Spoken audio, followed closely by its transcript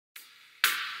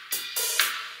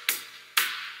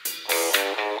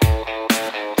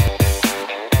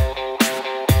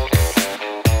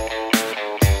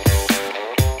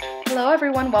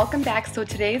everyone, welcome back. So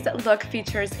today's look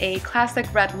features a classic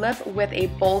red lip with a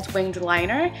bold winged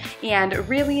liner and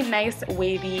really nice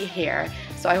wavy hair.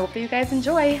 So I hope that you guys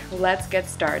enjoy. Let's get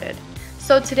started.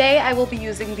 So today I will be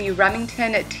using the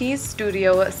Remington T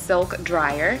Studio Silk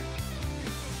Dryer.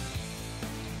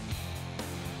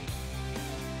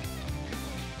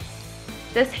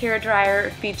 This hair dryer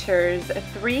features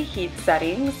 3 heat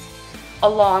settings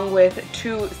along with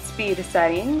 2 speed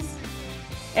settings.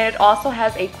 And it also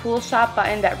has a cool shop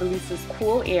button that releases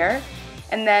cool air.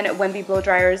 And then when the blow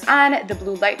dryer is on, the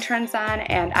blue light turns on,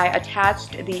 and I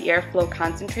attached the airflow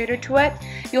concentrator to it.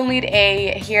 You'll need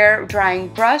a hair drying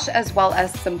brush as well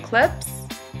as some clips.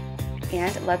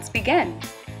 And let's begin.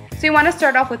 So you want to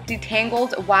start off with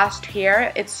detangled washed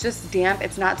hair. It's just damp,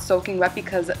 it's not soaking wet,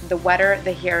 because the wetter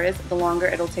the hair is, the longer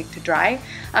it'll take to dry.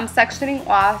 I'm sectioning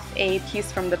off a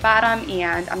piece from the bottom,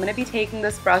 and I'm going to be taking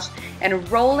this brush and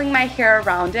rolling my hair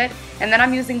around it, and then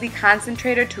I'm using the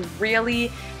concentrator to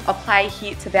really apply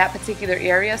heat to that particular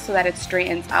area so that it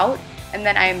straightens out. And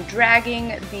then I am dragging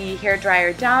the hair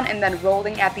dryer down and then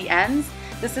rolling at the ends.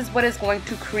 This is what is going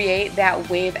to create that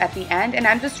wave at the end, and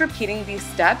I'm just repeating these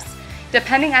steps.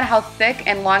 Depending on how thick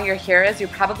and long your hair is, you're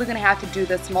probably going to have to do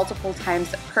this multiple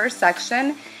times per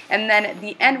section, and then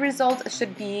the end result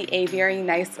should be a very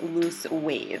nice loose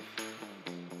wave.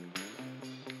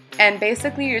 And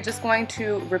basically you're just going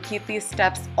to repeat these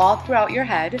steps all throughout your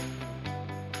head.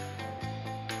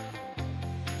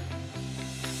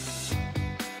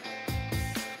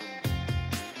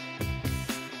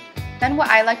 Then what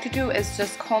I like to do is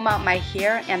just comb out my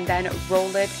hair and then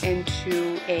roll it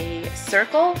into a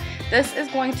circle. This is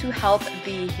going to help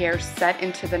the hair set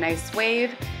into the nice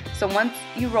wave. So once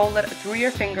you roll it through your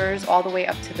fingers all the way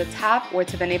up to the top or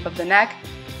to the nape of the neck,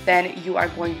 then you are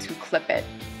going to clip it.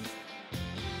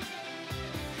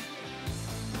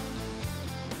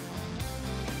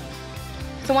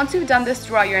 So once you've done this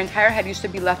throughout your entire head, you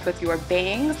should be left with your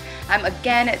bangs. I'm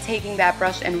again taking that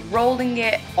brush and rolling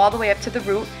it all the way up to the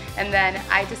root. And then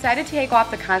I decided to take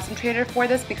off the concentrator for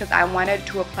this because I wanted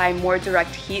to apply more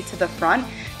direct heat to the front,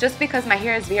 just because my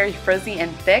hair is very frizzy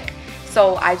and thick.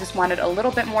 So I just wanted a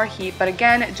little bit more heat, but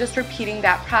again, just repeating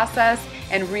that process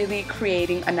and really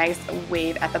creating a nice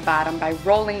wave at the bottom by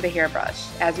rolling the hairbrush,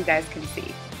 as you guys can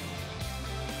see.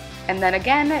 And then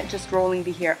again, just rolling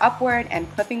the hair upward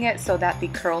and clipping it so that the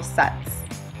curl sets.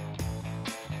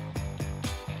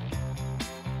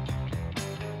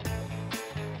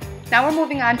 Now we're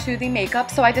moving on to the makeup.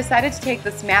 So I decided to take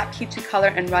this matte peachy color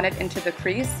and run it into the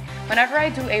crease. Whenever I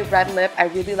do a red lip, I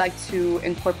really like to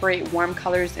incorporate warm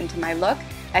colors into my look.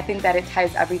 I think that it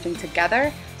ties everything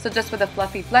together. So just with a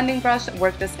fluffy blending brush,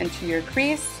 work this into your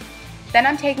crease. Then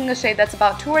I'm taking a shade that's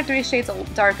about 2 or 3 shades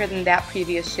darker than that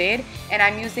previous shade, and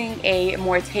I'm using a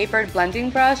more tapered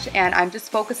blending brush, and I'm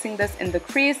just focusing this in the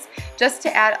crease just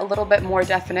to add a little bit more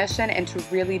definition and to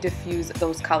really diffuse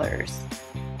those colors.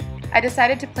 I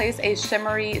decided to place a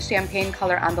shimmery champagne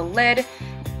color on the lid.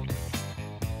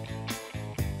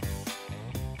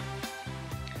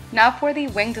 Now for the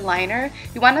winged liner,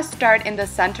 you want to start in the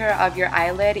center of your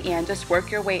eyelid and just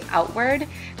work your way outward.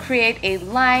 Create a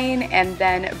line and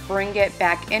then bring it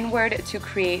back inward to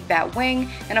create that wing,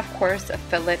 and of course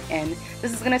fill it in.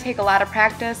 This is going to take a lot of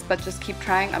practice, but just keep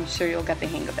trying. I'm sure you'll get the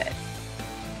hang of it.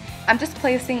 I'm just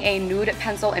placing a nude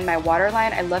pencil in my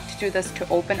waterline. I love to do this to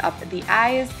open up the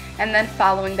eyes, and then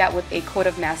following that with a coat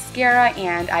of mascara,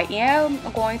 and I am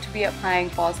going to be applying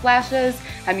false lashes.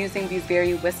 I'm using these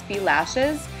very wispy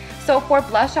lashes. So for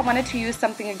blush, I wanted to use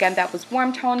something again that was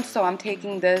warm toned, so I'm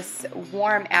taking this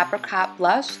warm apricot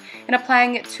blush and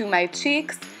applying it to my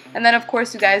cheeks. And then of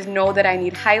course you guys know that I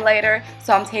need highlighter,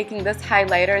 so I'm taking this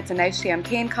highlighter, it's a nice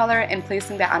champagne color, and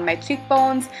placing that on my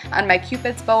cheekbones, on my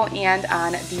cupid's bow, and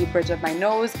on the bridge of my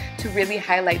nose to really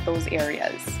highlight those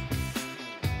areas.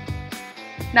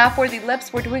 Now for the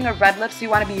lips, we're doing a red lip, so you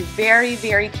want to be very,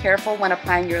 very careful when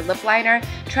applying your lip liner.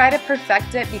 Try to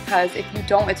perfect it, because if you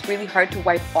don't, it's really hard to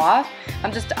wipe off.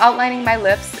 I'm just outlining my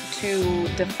lips to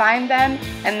define them,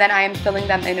 and then I am filling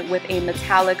them in with a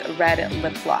metallic red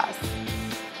lip gloss.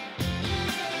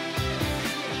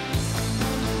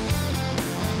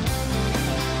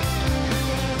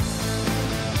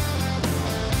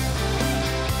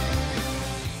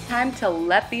 Time to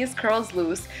let these curls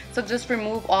loose, so just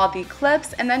remove all the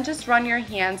clips and then just run your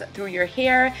hands through your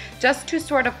hair just to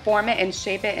sort of form it and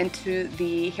shape it into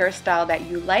the hairstyle that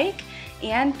you like.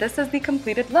 And this is the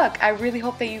completed look. I really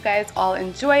hope that you guys all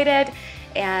enjoyed it,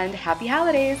 and happy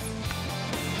holidays!